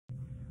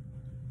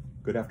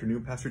Good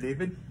afternoon, Pastor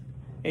David.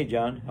 Hey,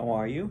 John. How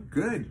are you?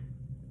 Good.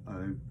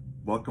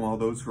 Welcome all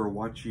those who are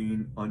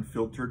watching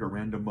Unfiltered, a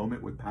Random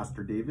Moment with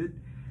Pastor David.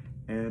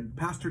 And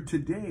Pastor,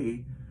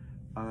 today,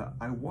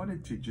 I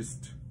wanted to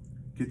just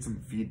get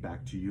some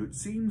feedback to you. It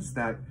seems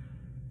that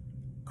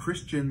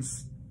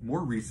Christians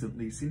more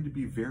recently seem to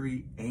be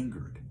very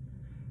angered.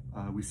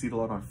 We see it a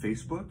lot on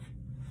Facebook.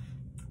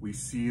 We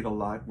see it a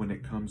lot when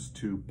it comes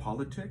to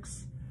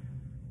politics.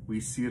 We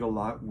see it a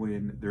lot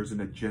when there's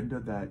an agenda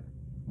that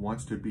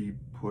wants to be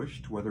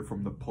pushed, whether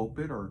from the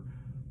pulpit or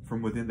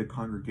from within the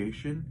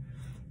congregation.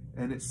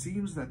 And it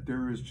seems that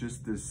there is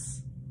just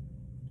this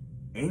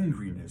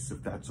angriness,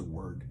 if that's a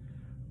word,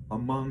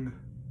 among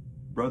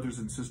brothers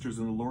and sisters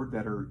in the Lord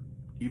that are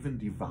even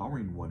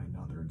devouring one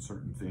another in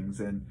certain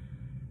things. And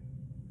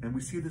we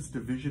see this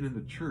division in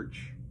the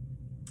church.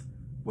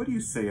 What do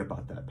you say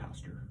about that,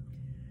 Pastor?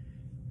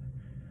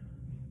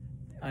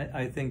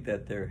 I think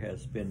that there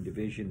has been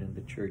division in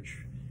the church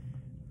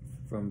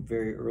from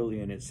very early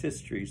in its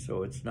history,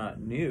 so it's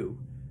not new.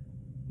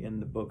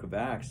 In the book of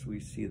Acts, we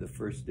see the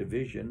first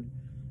division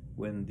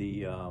when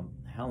the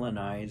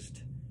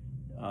Hellenized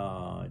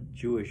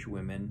Jewish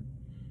women,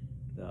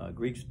 the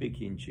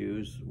Greek-speaking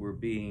Jews, were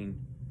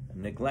being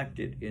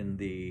neglected in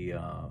the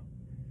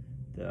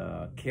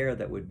care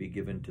that would be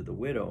given to the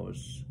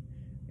widows,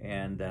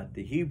 and that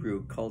the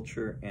Hebrew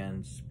culture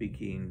and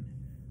speaking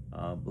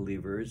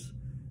believers,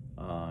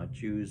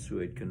 Jews who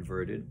had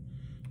converted,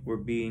 were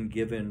being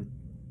given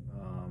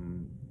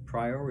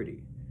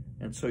priority.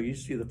 And so you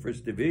see the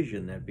first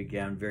division that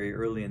began very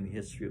early in the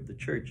history of the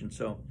church. And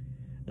so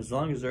as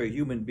long as there are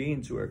human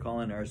beings who are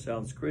calling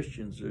ourselves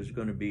Christians, there's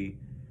going to be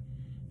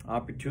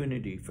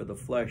opportunity for the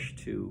flesh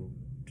to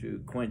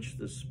quench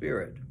the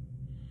spirit.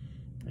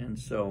 And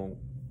so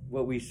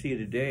what we see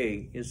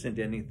today isn't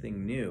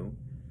anything new.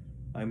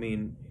 I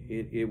mean,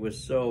 it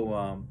was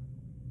so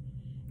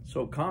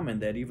common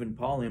that even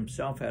Paul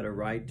himself had a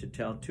right to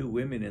tell two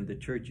women in the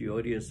church,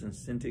 Euodias and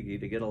Syntyche,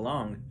 to get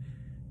along,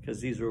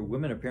 because these were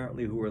women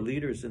apparently who were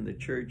leaders in the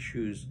church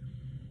whose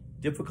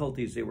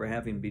difficulties they were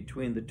having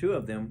between the two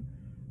of them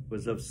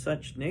was of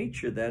such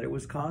nature that it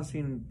was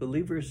causing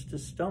believers to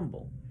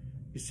stumble.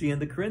 You see in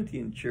the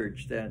Corinthian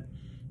church that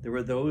there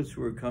were those who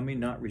were coming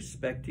not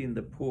respecting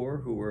the poor,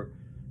 who were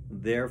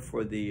there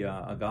for the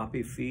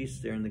agape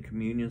feast there in the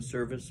communion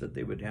service that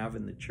they would have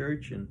in the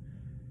church,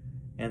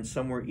 and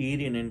some were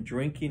eating and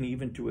drinking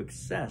even to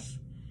excess,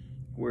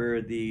 where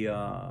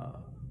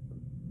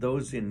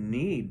those in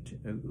need,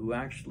 who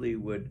actually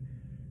would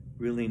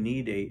really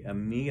need a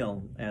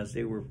meal as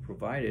they were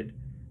provided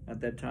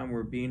at that time,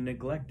 were being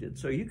neglected.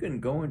 So you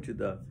can go into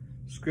the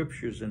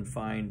scriptures and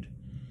find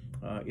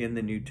in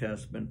the New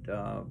Testament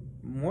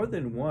more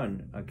than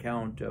one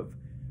account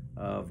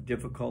of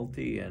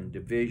difficulty and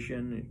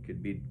division. It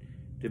could be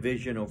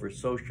division over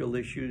social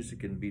issues. It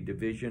can be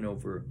division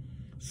over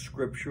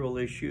scriptural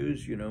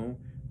issues. You know,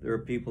 there are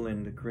people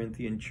in the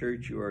Corinthian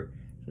church who are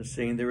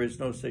saying there is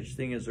no such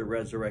thing as a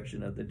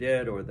resurrection of the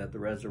dead, or that the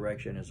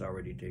resurrection has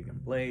already taken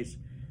place.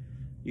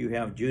 You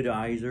have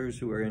Judaizers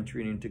who are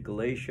entering into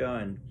Galatia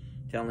and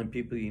telling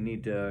people you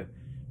need to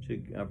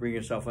bring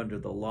yourself under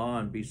the law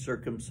and be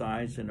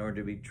circumcised in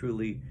order to be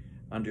truly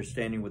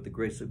understanding what the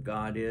grace of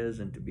God is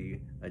and to be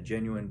a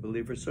genuine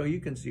believer. So you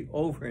can see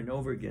over and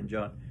over again,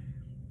 John,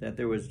 that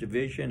there was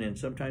division and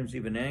sometimes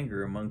even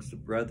anger amongst the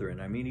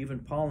brethren. I mean, even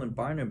Paul and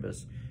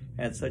Barnabas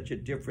had such a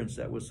difference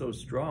that was so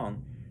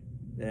strong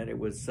that it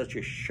was such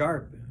a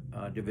sharp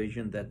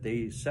division that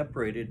they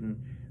separated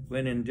and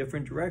went in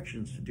different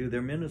directions to do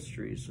their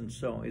ministries. And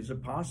so is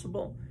it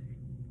possible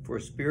for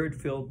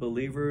spirit-filled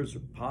believers,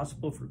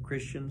 possible for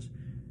Christians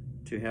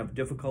to have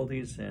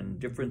difficulties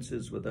and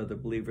differences with other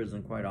believers?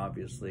 And quite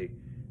obviously,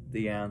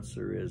 the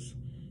answer is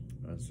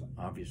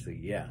obviously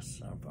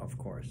yes, of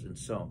course. And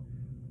so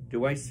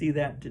do I see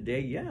that today?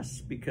 Yes,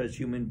 because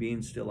human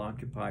beings still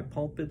occupy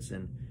pulpits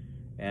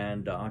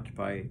and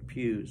occupy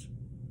pews.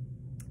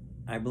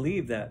 I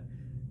believe that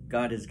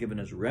God has given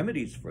us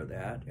remedies for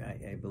that.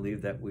 I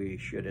believe that we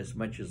should, as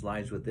much as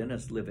lies within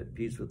us, live at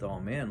peace with all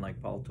men,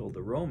 like Paul told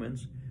the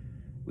Romans.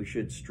 We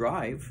should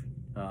strive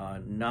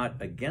not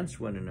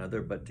against one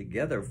another, but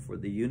together for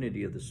the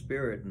unity of the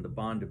Spirit and the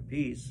bond of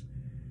peace.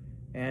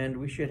 And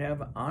we should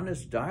have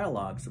honest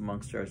dialogues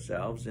amongst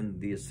ourselves,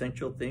 and the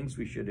essential things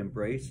we should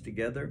embrace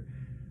together.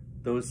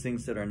 Those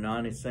things that are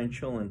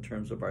non-essential in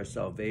terms of our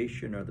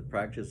salvation or the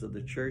practice of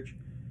the church,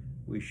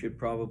 we should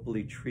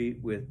probably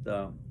treat with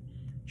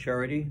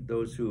charity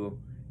those who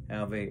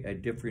have a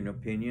differing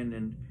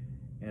opinion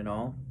and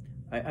all.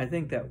 I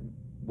think that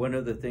one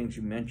of the things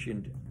you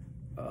mentioned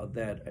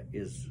that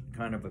is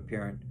kind of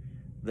apparent,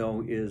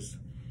 though, is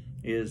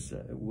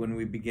when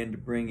we begin to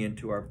bring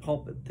into our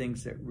pulpit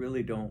things that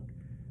really don't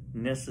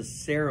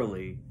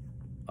necessarily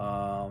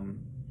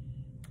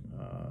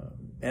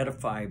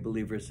edify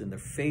believers in their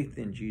faith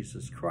in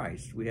Jesus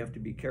Christ. We have to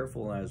be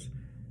careful as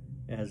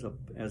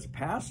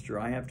pastor.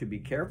 I have to be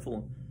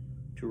careful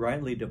to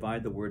rightly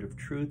divide the word of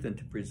truth and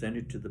to present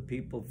it to the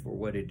people for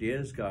what it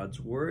is,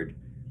 God's word,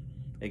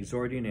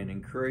 exhorting and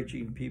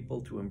encouraging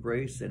people to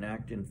embrace and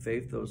act in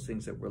faith those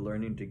things that we're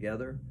learning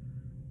together,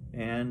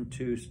 and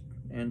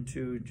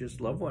to just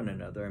love one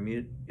another. I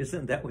mean,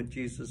 isn't that what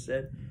Jesus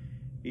said?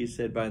 He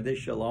said, "By this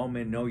shall all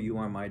men know you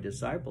are my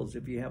disciples,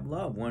 if you have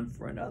love one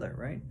for another,"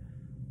 right?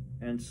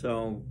 And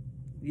so,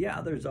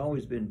 yeah, there's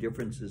always been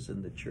differences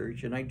in the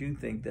church, and I do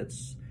think that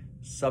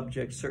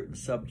certain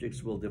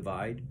subjects will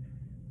divide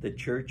the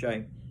church.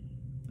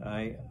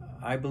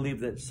 I believe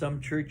that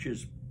some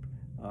churches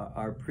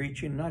are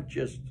preaching, not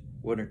just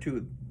one or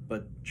two,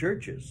 but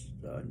churches,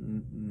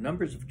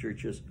 numbers of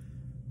churches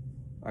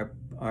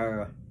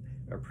are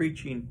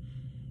preaching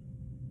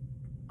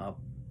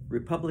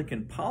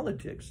Republican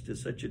politics to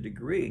such a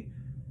degree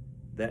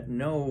that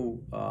no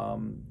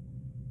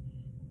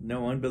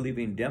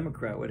unbelieving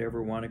Democrat would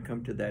ever want to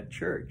come to that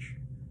church.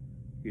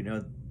 You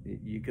know,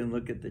 you can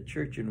look at the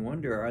church and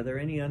wonder, are there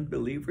any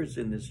unbelievers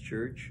in this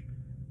church?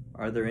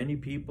 Are there any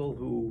people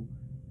who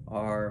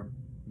are,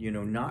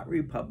 not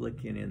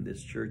Republican in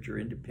this church or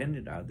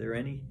independent? Are there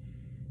any?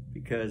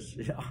 Because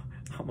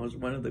almost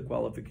one of the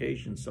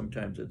qualifications,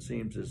 sometimes it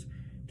seems, is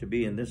to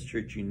be in this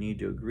church, you need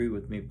to agree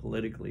with me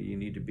politically. You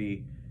need to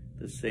be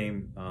the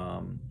same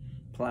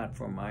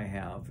platform I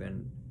have.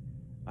 And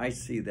I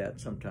see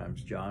that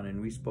sometimes, John, and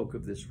we spoke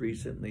of this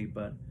recently,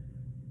 but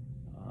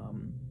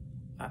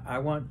I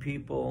want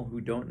people who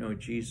don't know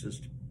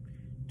Jesus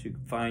to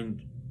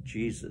find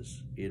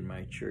Jesus in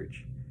my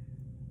church.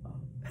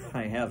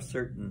 I have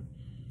certain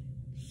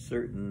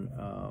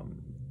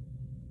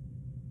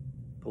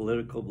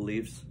political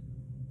beliefs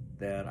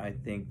that I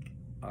think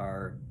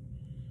are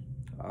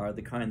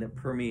the kind that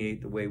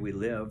permeate the way we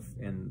live,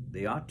 and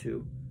they ought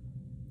to.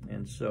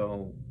 And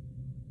so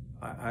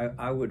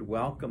I would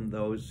welcome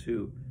those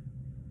who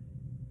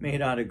may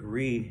not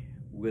agree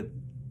with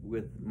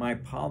my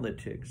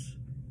politics.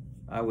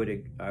 I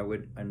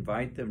would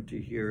invite them to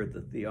hear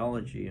the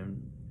theology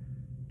and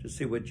to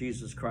see what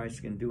Jesus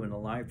Christ can do in a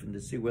life, and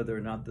to see whether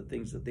or not the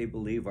things that they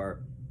believe are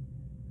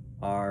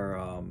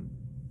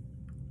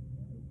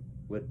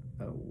what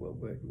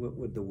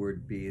would the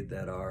word be,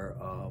 that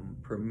are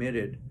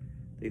permitted.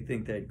 They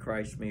think that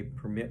Christ may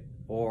permit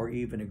or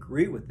even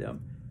agree with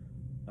them.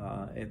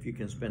 If you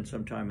can spend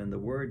some time in the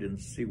Word and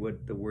see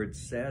what the Word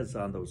says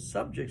on those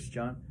subjects,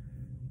 John.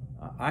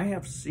 I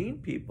have seen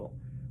people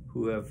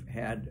who have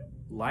had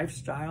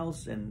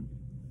lifestyles and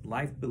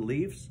life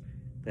beliefs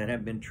that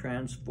have been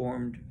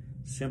transformed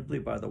simply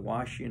by the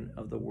washing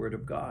of the Word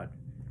of God.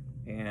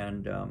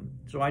 And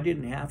so I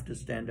didn't have to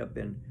stand up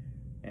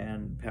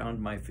and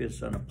pound my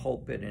fists on a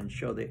pulpit and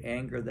show the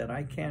anger that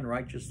I can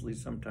righteously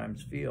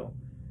sometimes feel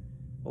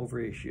over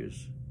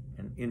issues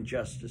and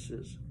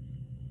injustices,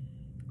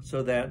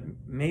 so that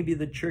maybe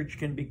the church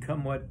can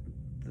become what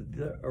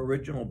the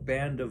original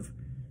band of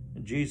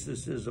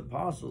Jesus's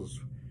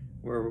apostles,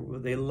 where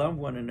they love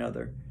one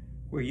another,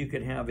 where you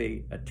could have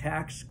a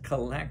tax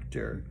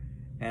collector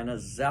and a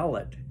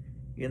zealot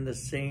in the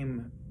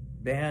same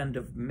band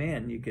of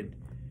men. You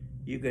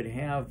could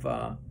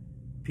have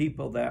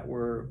people that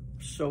were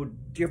so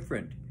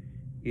different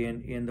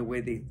in the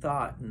way they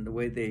thought and the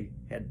way they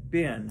had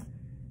been.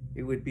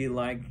 It would be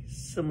like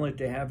similar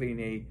to having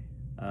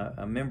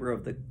a member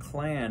of the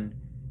Klan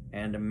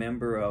and a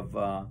member of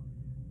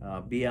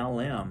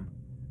BLM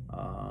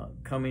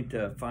coming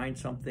to find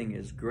something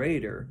is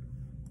greater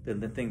than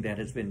the thing that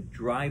has been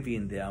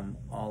driving them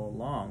all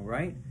along,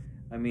 right?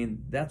 I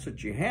mean, that's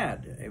what you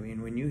had. I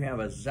mean, when you have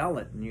a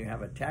zealot and you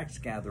have a tax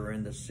gatherer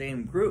in the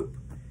same group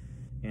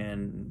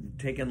and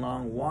taking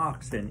long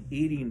walks and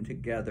eating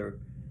together,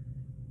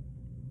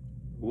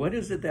 what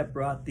is it that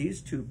brought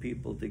these two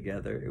people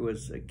together? It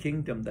was a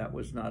kingdom that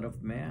was not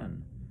of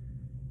man.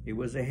 It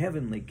was a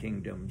heavenly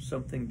kingdom,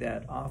 something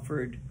that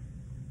offered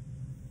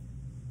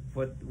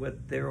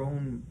what their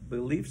own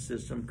belief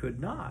system could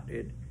not.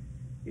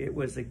 It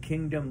was a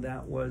kingdom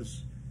that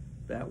was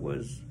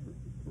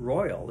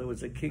royal. It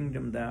was a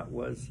kingdom that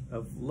was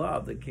of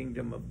love. The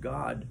kingdom of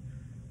God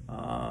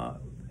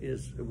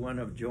is one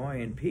of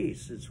joy and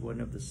peace. It's one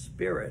of the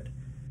Spirit,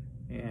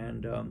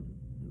 and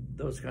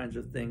those kinds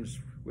of things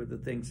were the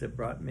things that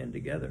brought men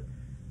together.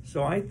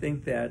 So I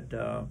think that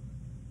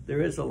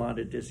there is a lot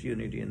of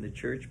disunity in the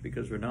church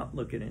because we're not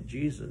looking at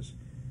Jesus.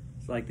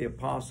 It's like the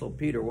Apostle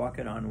Peter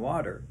walking on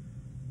water,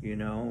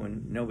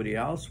 and nobody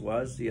else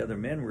was. The other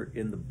men were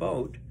in the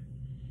boat,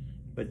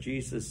 but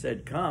Jesus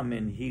said, "Come,"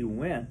 and he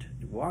went,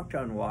 walked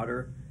on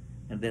water,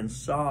 and then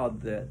saw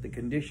that the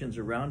conditions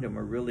around him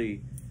are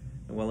really,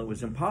 well, it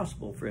was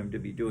impossible for him to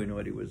be doing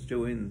what he was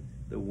doing,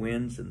 the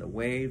winds and the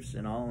waves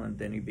and all, and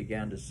then he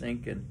began to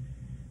sink. And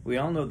we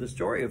all know the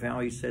story of how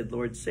he said,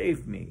 "Lord,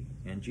 save me."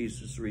 And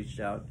Jesus reached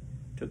out,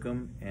 took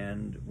him,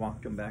 and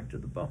walked him back to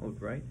the boat,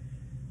 right?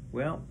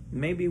 Well,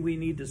 maybe we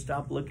need to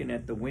stop looking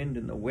at the wind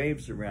and the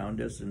waves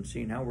around us and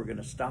seeing how we're going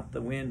to stop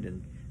the wind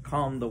and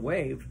calm the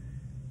wave.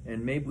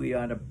 And maybe we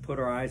ought to put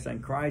our eyes on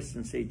Christ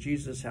and say,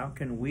 "Jesus, how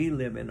can we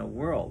live in a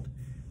world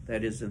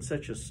that is in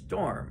such a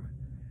storm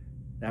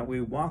that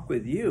we walk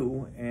with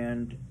you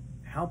and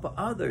help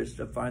others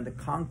to find the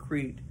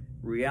concrete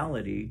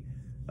reality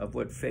of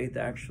what faith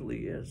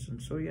actually is.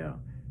 And so, yeah,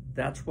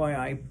 that's why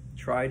I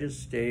try to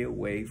stay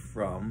away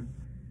from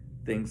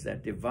things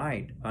that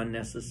divide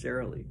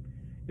unnecessarily.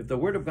 If the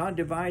Word of God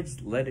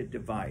divides, let it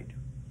divide.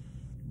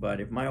 But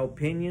if my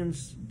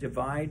opinions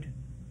divide,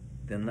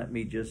 then let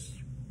me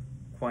just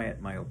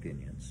quiet my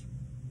opinions.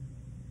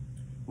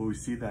 Well, we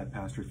see that,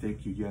 Pastor.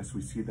 Thank you. Yes,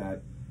 we see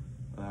that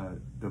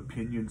the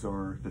opinions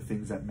are the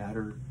things that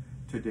matter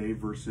today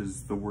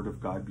versus the Word of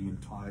God being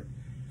taught.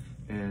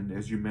 And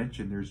as you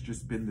mentioned, there's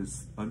just been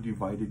this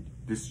undivided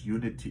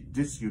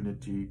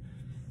disunity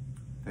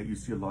that you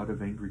see a lot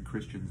of angry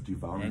Christians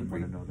devouring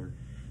one another.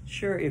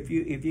 Sure, if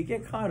you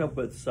get caught up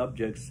with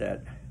subjects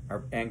that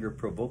are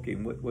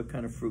anger-provoking, what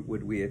kind of fruit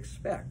would we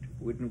expect?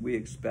 Wouldn't we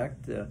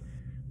expect the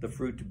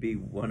fruit to be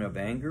one of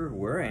anger?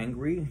 We're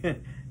angry,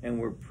 and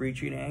we're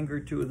preaching anger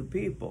to the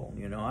people.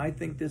 You know, I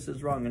think this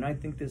is wrong, and I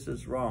think this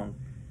is wrong.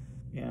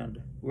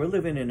 And we're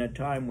living in a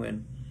time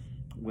when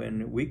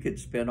we could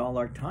spend all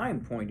our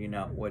time pointing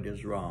out what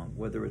is wrong,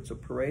 whether it's a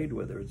parade,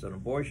 whether it's an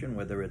abortion,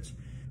 whether it's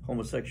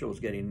homosexuals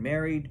getting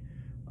married,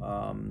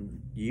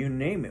 you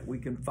name it. We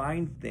can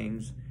find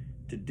things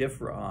to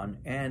differ on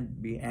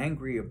and be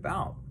angry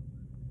about.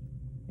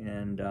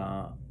 And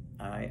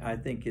I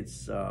think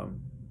it's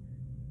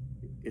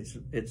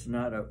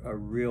not a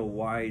real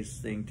wise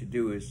thing to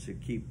do, is to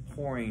keep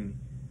pouring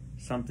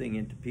something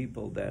into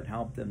people that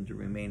help them to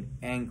remain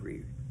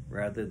angry,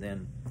 rather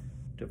than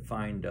to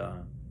find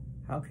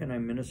how can I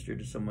minister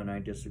to someone I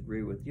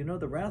disagree with? You know,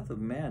 the wrath of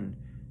men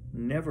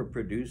never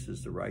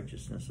produces the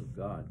righteousness of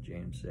God,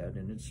 James said,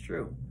 and it's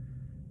true.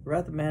 The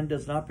wrath of man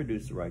does not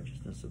produce the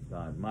righteousness of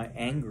God. My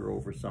anger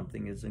over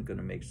something isn't going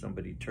to make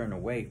somebody turn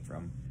away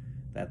from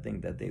that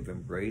thing that they've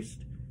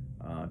embraced.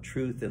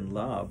 Truth and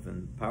love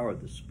and the power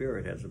of the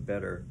Spirit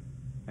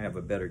I have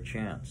a better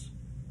chance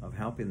of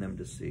helping them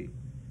to see,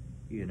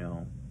 you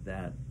know,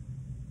 that,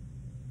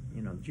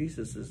 you know,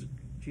 Jesus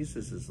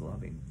is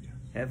loving. Yes.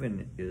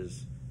 Heaven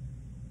is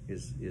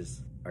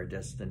our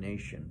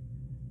destination,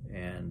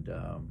 and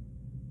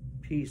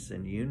peace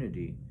and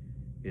unity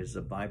is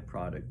a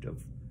byproduct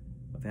of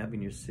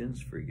having your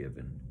sins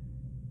forgiven.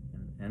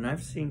 And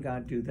I've seen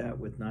God do that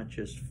with not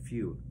just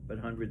few, but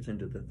hundreds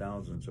into the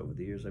thousands over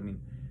the years. I mean,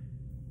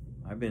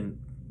 I've been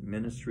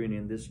ministering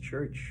in this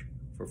church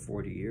for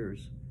 40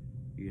 years,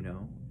 you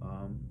know.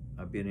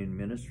 I've been in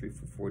ministry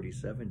for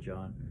 47,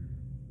 John.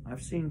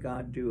 I've seen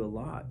God do a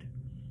lot.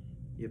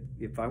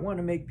 If I want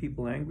to make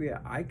people angry,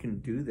 I can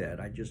do that.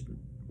 I just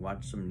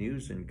watch some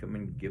news and come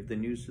and give the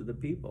news to the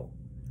people.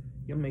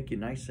 It'll make you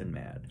nice and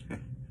mad.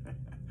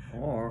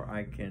 Or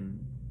I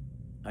can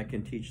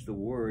teach the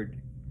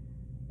Word,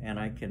 and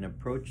I can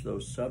approach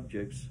those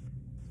subjects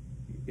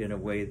in a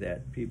way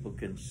that people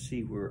can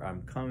see where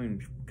I'm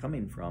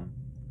coming from,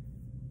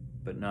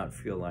 but not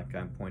feel like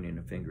I'm pointing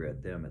a finger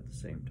at them at the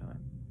same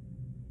time.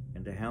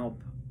 And to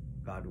help,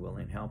 God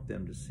willing, help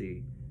them to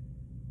see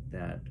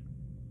that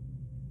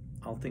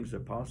all things are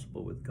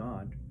possible with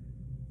God,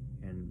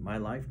 and my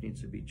life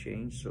needs to be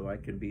changed so I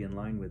can be in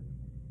line with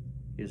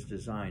His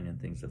design and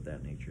things of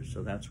that nature.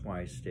 So that's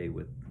why I stay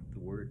with the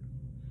Word.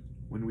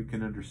 When we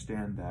can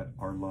understand that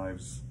our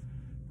lives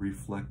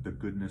reflect the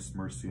goodness,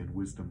 mercy, and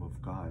wisdom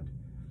of God,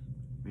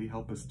 may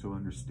help us to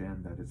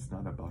understand that it's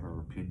not about our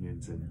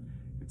opinions, and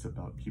it's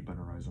about keeping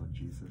our eyes on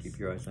Jesus. Keep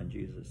your eyes on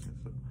Jesus.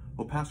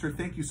 Well, Pastor,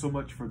 thank you so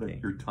much for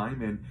your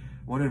time, and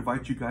I want to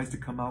invite you guys to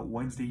come out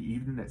Wednesday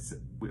evening at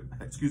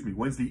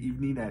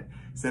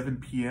 7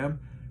 p.m.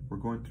 We're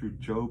going through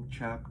Job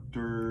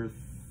chapter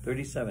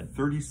 37.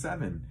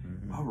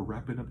 Mm-hmm. Wow, we're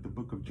wrapping up the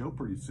book of Job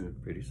pretty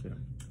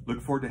soon.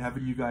 Look forward to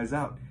having you guys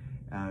out.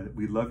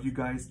 We love you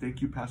guys.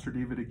 Thank you, Pastor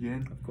David,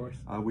 again. Of course.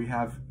 We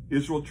have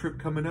Israel trip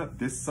coming up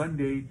this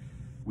Sunday.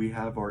 We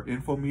have our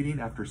info meeting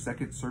after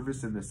second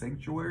service in the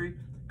sanctuary.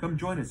 Come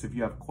join us if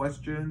you have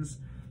questions,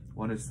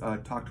 want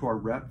to talk to our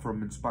rep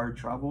from Inspired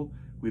Travel.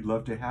 We'd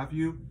love to have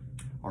you.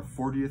 Our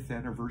 40th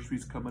anniversary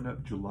is coming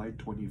up July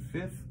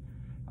 25th.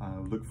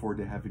 Look forward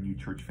to having you,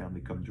 church family,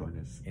 come join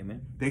us.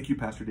 Amen. Thank you,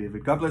 Pastor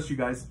David. God bless you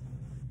guys.